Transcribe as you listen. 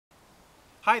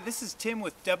Hi, this is Tim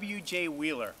with W.J.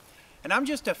 Wheeler, and I'm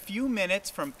just a few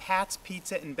minutes from Pat's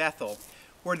Pizza in Bethel,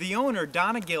 where the owner,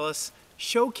 Donna Gillis,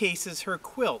 showcases her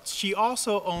quilts. She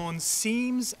also owns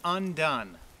Seams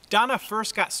Undone. Donna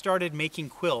first got started making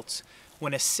quilts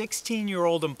when a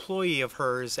 16-year-old employee of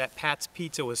hers at Pat's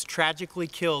Pizza was tragically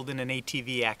killed in an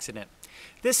ATV accident.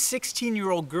 This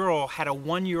 16-year-old girl had a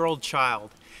 1-year-old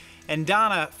child, and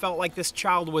Donna felt like this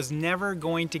child was never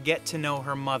going to get to know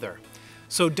her mother.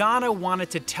 So Donna wanted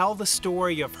to tell the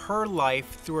story of her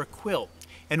life through a quilt.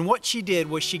 And what she did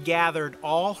was she gathered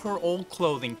all her old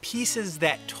clothing, pieces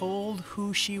that told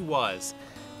who she was.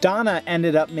 Donna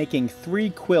ended up making 3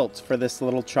 quilts for this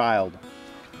little child.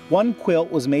 One quilt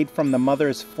was made from the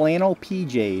mother's flannel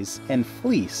PJs and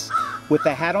fleece, with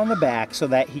a hat on the back so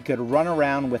that he could run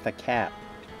around with a cap.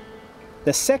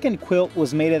 The second quilt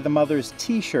was made of the mother's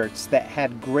t-shirts that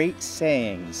had great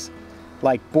sayings,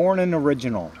 like "Born an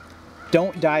Original,"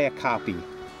 "Don't Die a Copy,"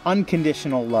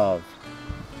 "Unconditional Love."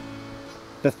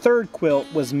 The third quilt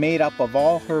was made up of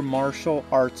all her martial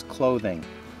arts clothing.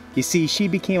 You see, she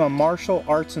became a martial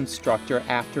arts instructor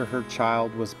after her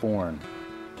child was born.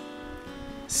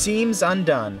 Seams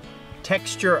Undone,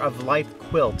 Texture of Life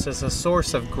Quilts is a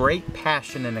source of great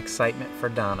passion and excitement for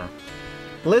Donna.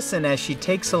 Listen as she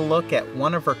takes a look at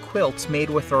one of her quilts made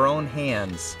with her own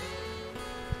hands.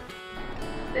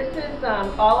 This is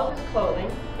all of his clothing,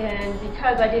 and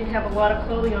because I didn't have a lot of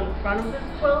clothing on the front of this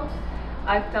quilt,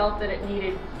 I felt that it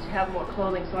needed to have more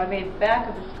clothing, so I made the back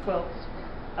of this quilt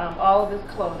all of his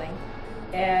clothing.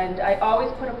 And I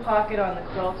always put a pocket on the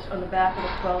quilt, on the back of the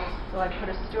quilt, so I put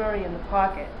a story in the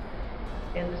pocket,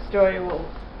 and the story will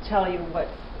tell you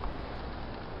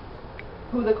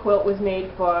who the quilt was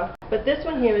made for. But this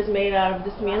one here is made out of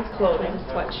this man's clothing,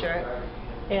 sweatshirt.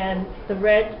 And the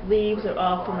red leaves are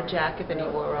all from a jacket that he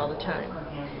wore all the time.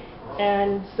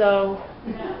 And so,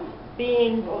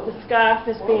 being the scarf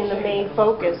as being the main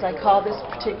focus, I call this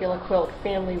particular quilt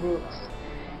Family Roots.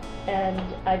 And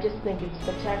I just think it's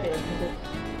spectacular because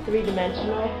it's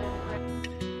 3-dimensional.